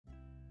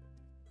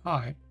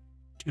Hi,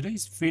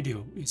 today's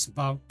video is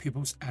about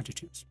people's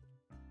attitudes.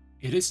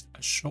 It is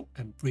a short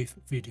and brief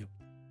video,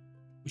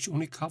 which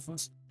only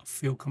covers a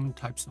few common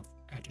types of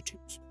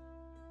attitudes.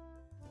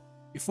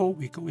 Before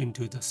we go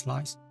into the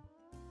slides,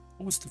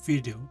 pause the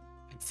video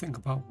and think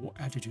about what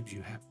attitude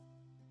you have.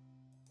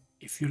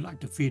 If you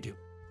like the video,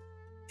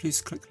 please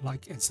click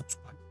like and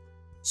subscribe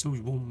so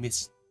you won't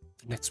miss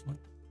the next one.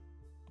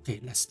 Okay,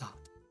 let's start.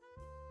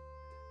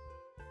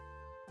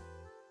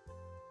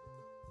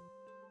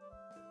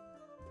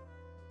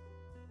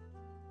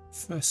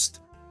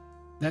 First,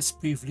 let's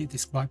briefly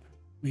describe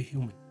we're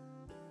human.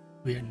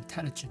 We are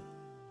intelligent,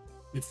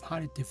 with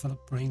highly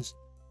developed brains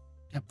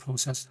that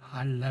process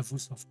high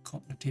levels of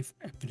cognitive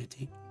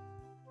ability,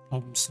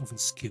 problem-solving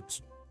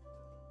skills.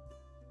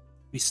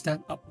 We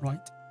stand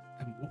upright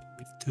and walk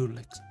with two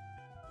legs,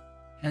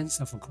 hands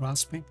are for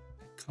grasping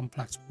and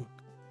complex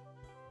work.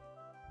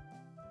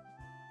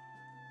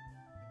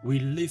 We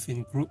live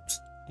in groups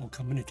or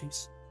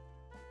communities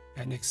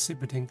and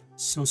exhibiting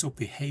social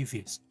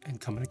behaviors and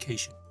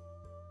communication.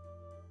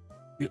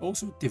 We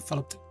also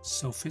developed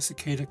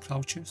sophisticated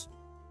cultures,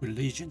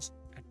 religions,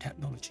 and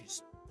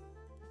technologies.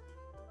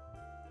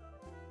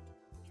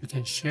 You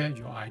can share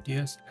your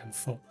ideas and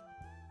thoughts.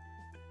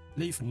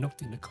 Leave a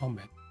note in the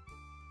comment.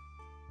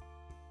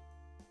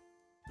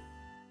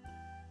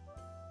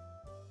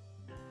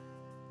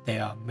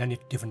 There are many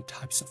different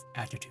types of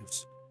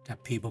attitudes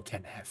that people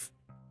can have,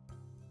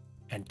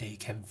 and they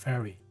can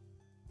vary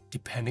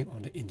depending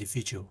on the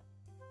individual,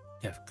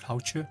 their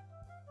culture,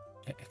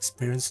 their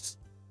experiences,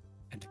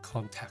 and the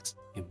context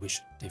in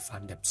which they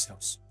find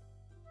themselves.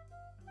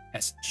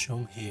 As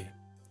shown here,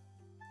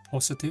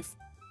 positive,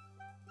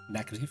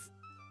 negative,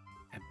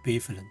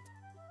 ambivalent,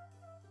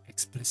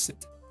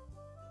 explicit.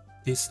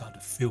 These are the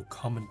few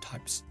common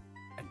types,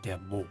 and there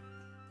are more.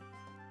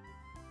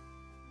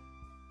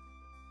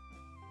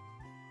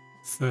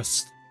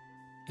 First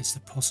is the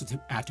positive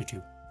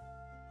attitude.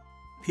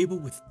 People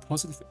with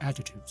positive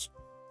attitudes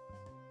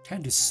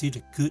tend to see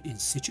the good in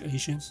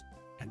situations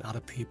and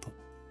other people,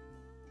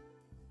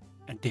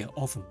 and they are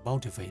often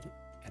motivated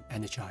and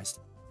energized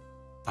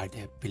by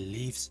their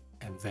beliefs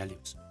and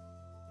values.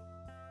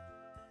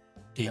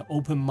 They are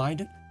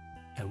open-minded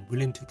and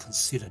willing to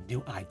consider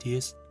new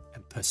ideas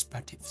and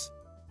perspectives,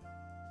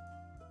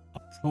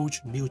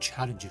 approach new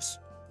challenges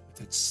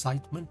with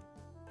excitement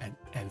and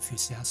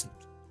enthusiasm,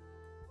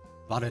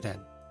 rather than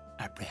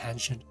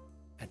apprehension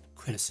and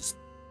criticism.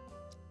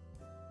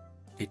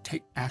 They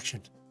take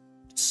action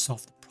to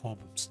solve the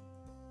problems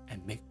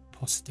and make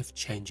positive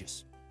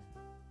changes,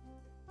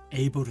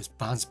 able to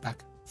bounce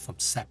back from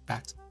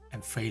setbacks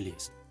and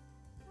failures.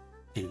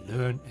 They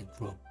learn and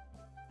grow.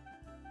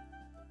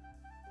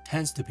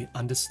 Tends to be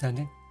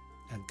understanding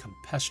and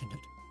compassionate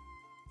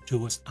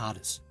towards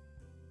others,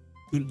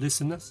 good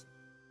listeners,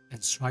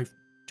 and strive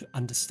to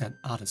understand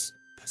others'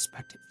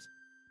 perspectives.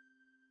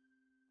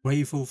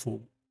 Grateful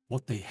for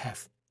what they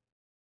have,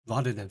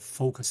 rather than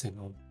focusing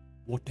on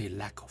what they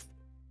lack of.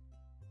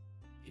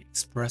 They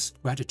express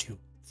gratitude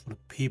for the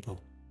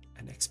people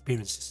and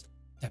experiences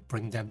that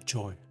bring them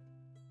joy.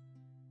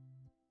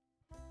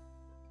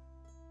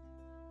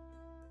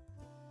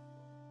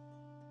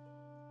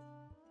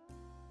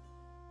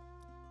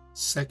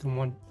 Second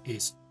one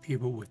is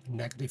people with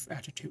negative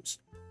attitudes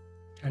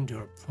tend to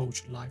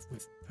approach life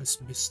with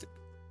pessimistic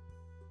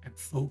and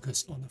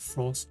focus on the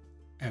flaws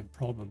and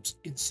problems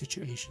in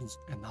situations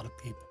and other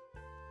people.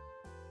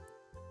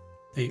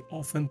 They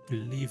often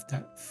believe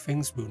that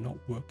things will not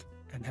work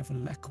and have a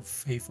lack of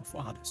faith of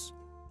others,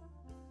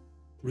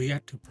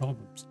 react to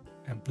problems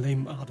and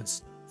blame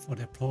others for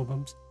their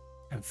problems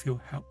and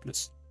feel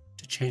helpless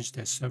to change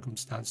their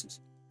circumstances,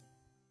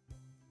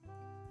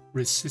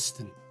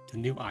 resistant to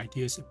new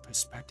ideas and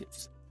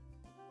perspectives,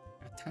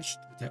 attached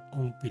to their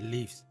own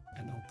beliefs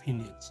and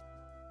opinions,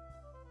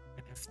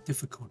 and have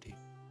difficulty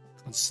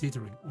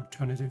considering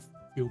alternative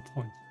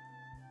viewpoints.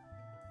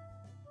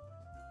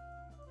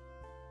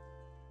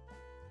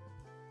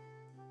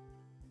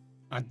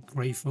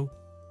 Ungrateful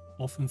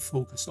often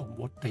focus on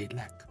what they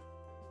lack,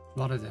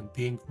 rather than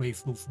being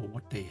grateful for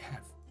what they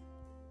have.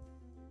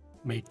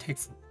 May take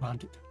for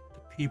granted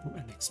the people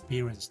and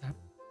experience that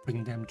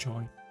bring them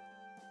joy,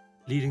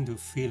 leading to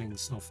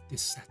feelings of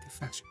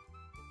dissatisfaction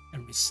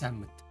and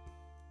resentment.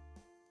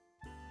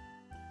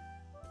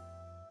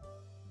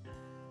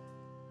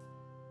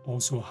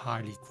 Also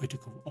highly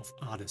critical of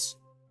others,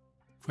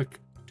 quick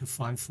to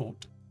find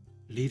fault,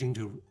 leading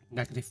to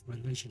negative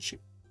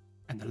relationship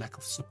and the lack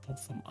of support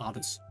from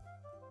others.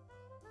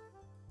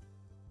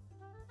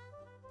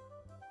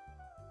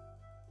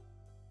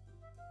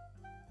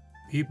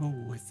 People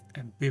with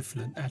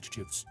ambivalent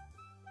attitudes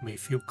may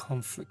feel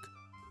conflict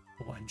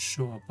or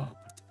unsure about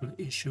a particular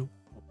issue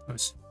or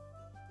person.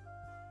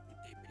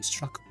 They may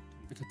struggle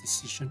to make a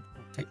decision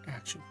or take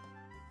action.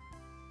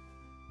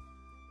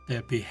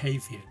 Their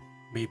behavior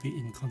may be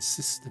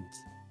inconsistent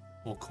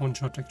or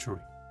contradictory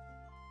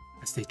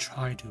as they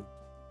try to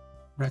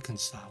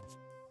reconcile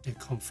their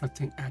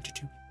conflicting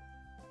attitude.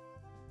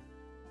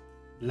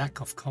 Lack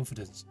of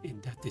confidence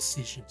in their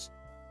decisions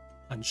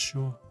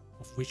unsure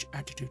of which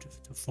attitude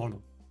to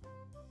follow,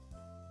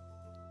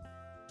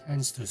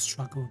 tends to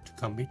struggle to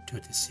commit to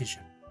a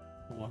decision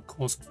or a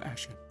course of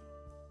action,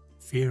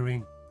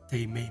 fearing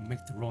they may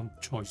make the wrong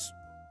choice,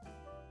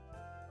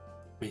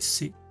 may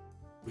seek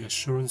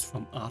reassurance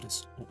from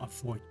others or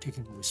avoid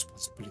taking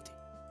responsibility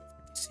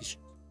for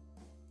decisions.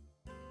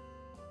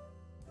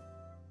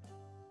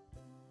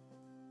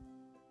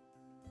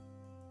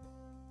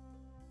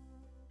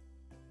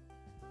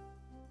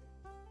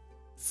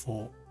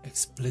 For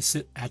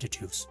explicit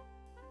attitudes,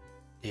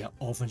 they are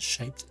often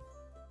shaped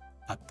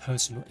by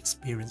personal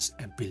experience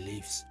and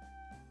beliefs,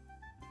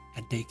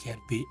 and they can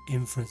be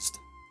influenced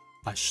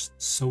by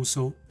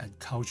social and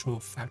cultural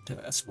factors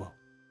as well.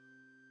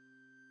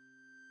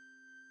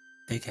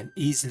 They can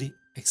easily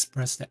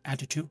express their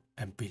attitude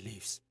and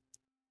beliefs,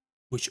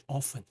 which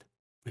often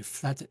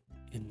reflect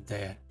in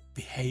their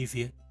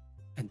behavior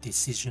and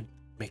decision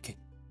making.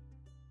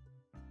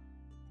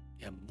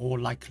 They are more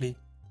likely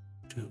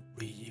to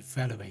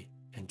reevaluate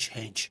and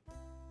change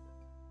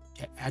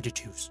their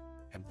attitudes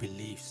and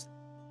beliefs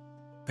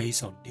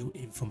based on new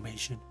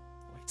information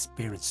or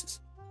experiences.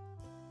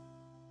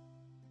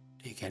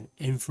 They can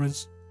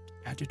influence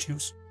the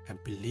attitudes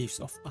and beliefs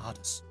of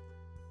others,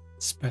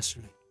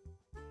 especially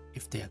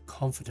if they are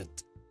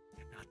confident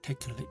and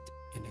articulate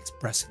in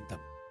expressing them.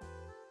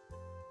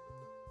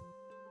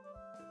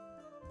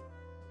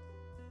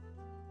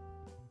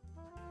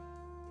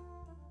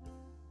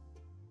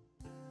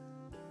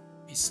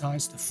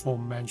 Besides the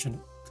forementioned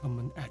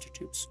common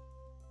attitudes,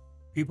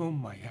 people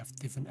might have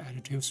different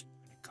attitudes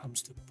when it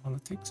comes to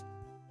politics,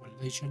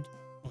 religion,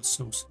 or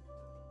social,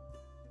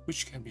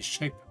 which can be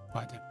shaped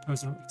by their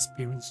personal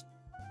experience,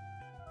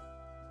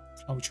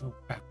 cultural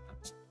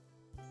backgrounds.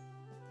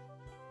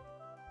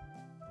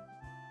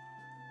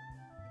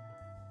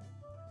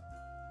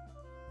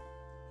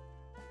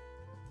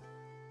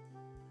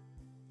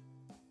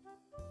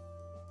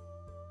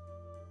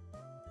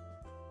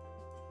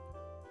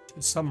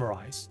 To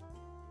summarize,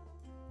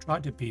 try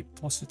to be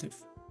positive,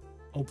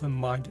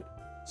 open-minded,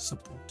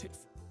 supportive,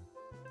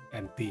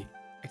 and be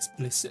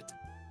explicit,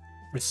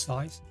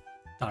 precise,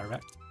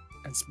 direct,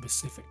 and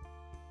specific.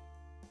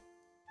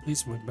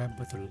 Please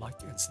remember to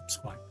like and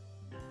subscribe.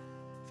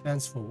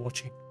 Thanks for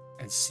watching,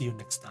 and see you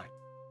next time.